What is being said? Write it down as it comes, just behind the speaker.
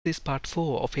This is part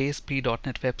 4 of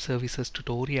ASP.NET Web Services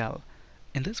tutorial.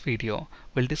 In this video,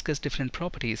 we'll discuss different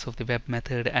properties of the web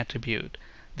method attribute.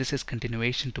 This is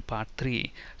continuation to part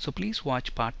 3, so please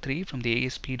watch part 3 from the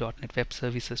ASP.NET Web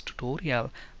Services tutorial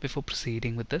before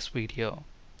proceeding with this video.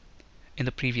 In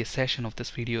the previous session of this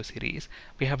video series,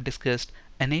 we have discussed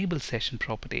enable session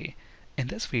property. In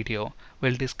this video,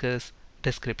 we'll discuss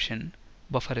description,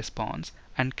 buffer response,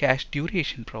 and cache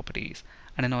duration properties.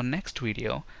 And in our next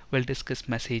video, we'll discuss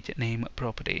message name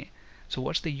property. So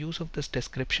what's the use of this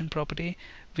description property?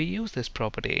 We use this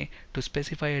property to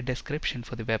specify a description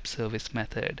for the web service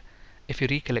method. If you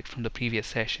recollect from the previous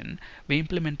session, we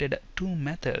implemented two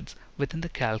methods within the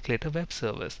calculator web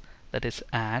service, that is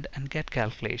add and get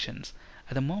calculations.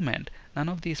 At the moment, none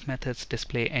of these methods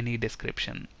display any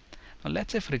description. Now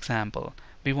let's say, for example,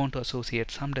 we want to associate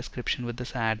some description with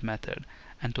this add method,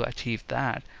 and to achieve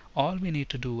that, all we need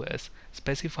to do is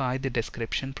specify the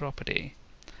description property.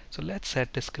 So let's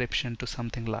set description to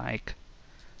something like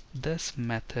this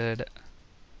method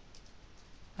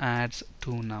adds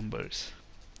two numbers.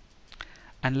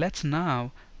 And let's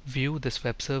now view this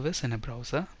web service in a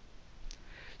browser.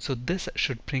 So this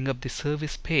should bring up the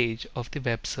service page of the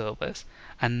web service,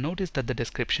 and notice that the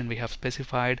description we have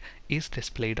specified is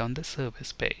displayed on the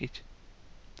service page.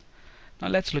 Now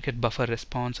let's look at buffer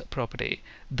response property.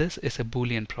 This is a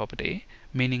boolean property,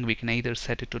 meaning we can either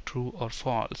set it to true or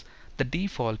false. The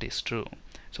default is true.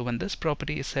 So when this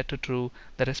property is set to true,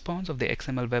 the response of the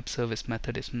XML Web Service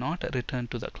method is not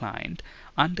returned to the client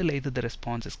until either the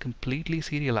response is completely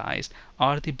serialized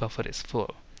or the buffer is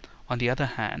full. On the other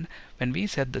hand, when we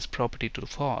set this property to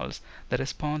false, the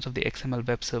response of the XML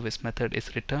Web Service method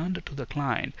is returned to the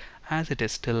client as it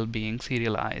is still being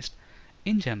serialized.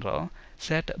 In general,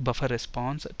 set buffer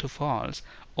response to false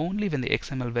only when the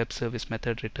XML Web Service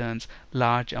method returns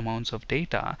large amounts of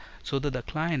data, so that the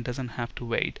client doesn't have to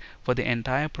wait for the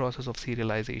entire process of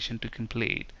serialization to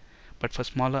complete. But for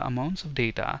smaller amounts of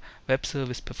data, web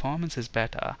service performance is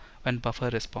better when buffer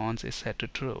response is set to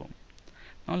true.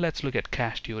 Now let's look at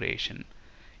cache duration.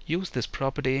 Use this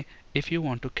property if you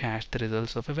want to cache the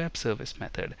results of a web service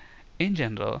method. In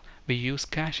general, we use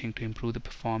caching to improve the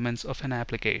performance of an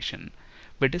application.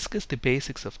 We discussed the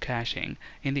basics of caching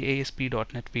in the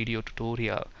ASP.NET video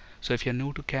tutorial. So if you're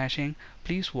new to caching,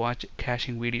 please watch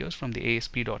caching videos from the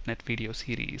ASP.NET video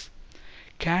series.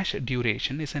 Cache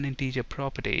duration is an integer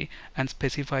property and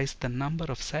specifies the number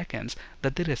of seconds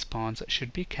that the response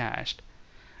should be cached.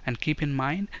 And keep in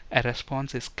mind, a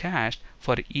response is cached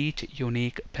for each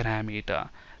unique parameter.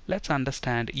 Let's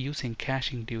understand using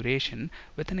caching duration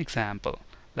with an example.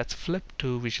 Let's flip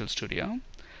to Visual Studio.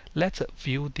 Let's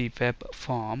view the web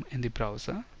form in the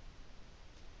browser.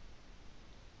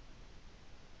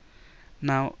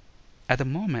 Now, at the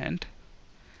moment,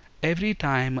 every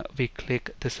time we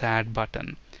click this add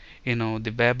button,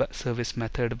 the web service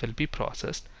method will be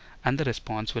processed and the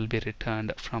response will be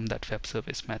returned from that web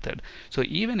service method. So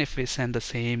even if we send the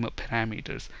same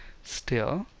parameters,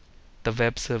 still the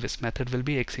web service method will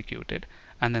be executed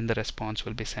and then the response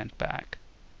will be sent back.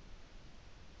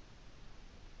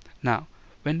 Now,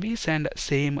 when we send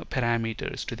same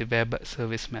parameters to the web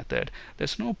service method,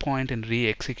 there's no point in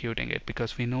re-executing it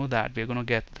because we know that we're going to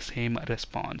get the same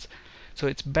response. So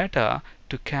it's better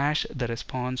to cache the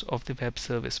response of the web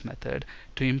service method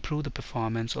to improve the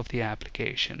performance of the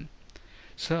application.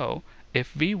 So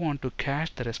if we want to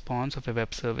cache the response of a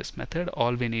web service method,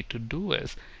 all we need to do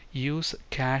is use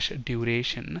cache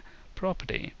duration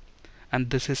property. And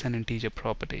this is an integer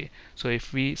property. So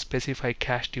if we specify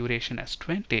cache duration as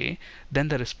 20, then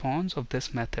the response of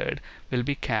this method will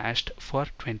be cached for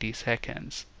 20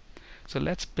 seconds. So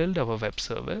let's build our web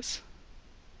service.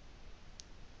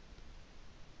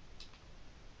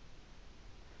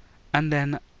 And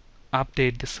then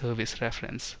update the service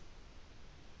reference.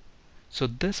 So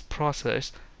this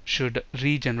process should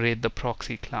regenerate the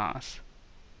proxy class.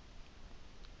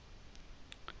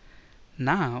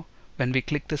 Now, when we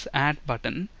click this add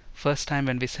button, first time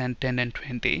when we send 10 and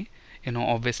 20,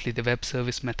 obviously the web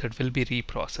service method will be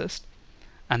reprocessed,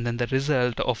 and then the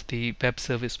result of the web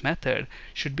service method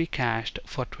should be cached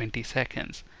for 20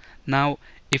 seconds. Now,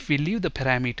 if we leave the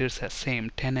parameters as same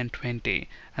 10 and 20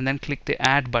 and then click the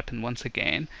add button once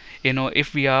again,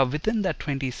 if we are within that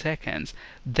 20 seconds,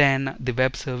 then the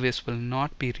web service will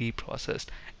not be reprocessed.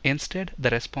 Instead,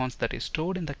 the response that is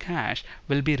stored in the cache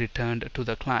will be returned to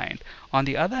the client. On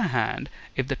the other hand,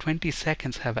 if the 20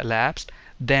 seconds have elapsed,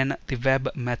 then the web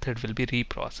method will be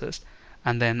reprocessed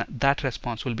and then that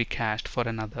response will be cached for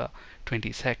another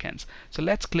 20 seconds. So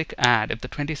let's click add. If the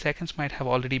 20 seconds might have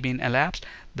already been elapsed,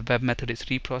 the web method is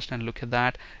reprocessed, and look at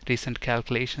that, recent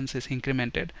calculations is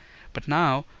incremented. But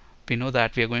now we know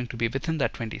that we are going to be within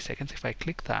that 20 seconds. If I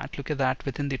click that, look at that,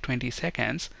 within the 20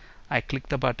 seconds I click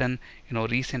the button,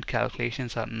 recent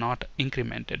calculations are not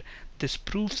incremented. This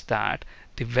proves that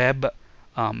the web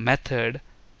method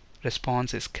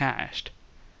response is cached.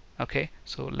 Okay,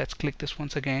 so let's click this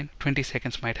once again. 20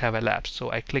 seconds might have elapsed,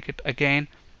 so I click it again.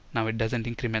 Now it doesn't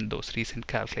increment those recent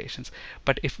calculations.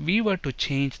 But if we were to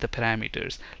change the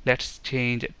parameters, let's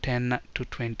change 10 to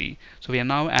 20. So we are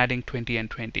now adding 20 and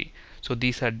 20. So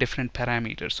these are different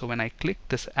parameters. So when I click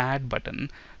this add button,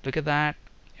 look at that.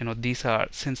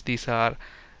 Since these are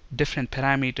different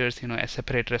parameters, a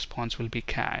separate response will be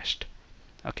cached.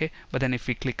 Okay, but then if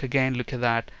we click again, look at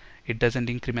that, it doesn't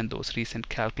increment those recent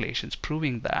calculations,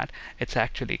 proving that it's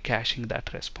actually caching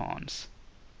that response.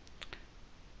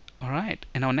 Alright,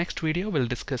 in our next video we'll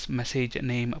discuss message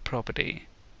name property.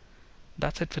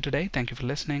 That's it for today. Thank you for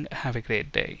listening. Have a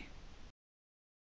great day.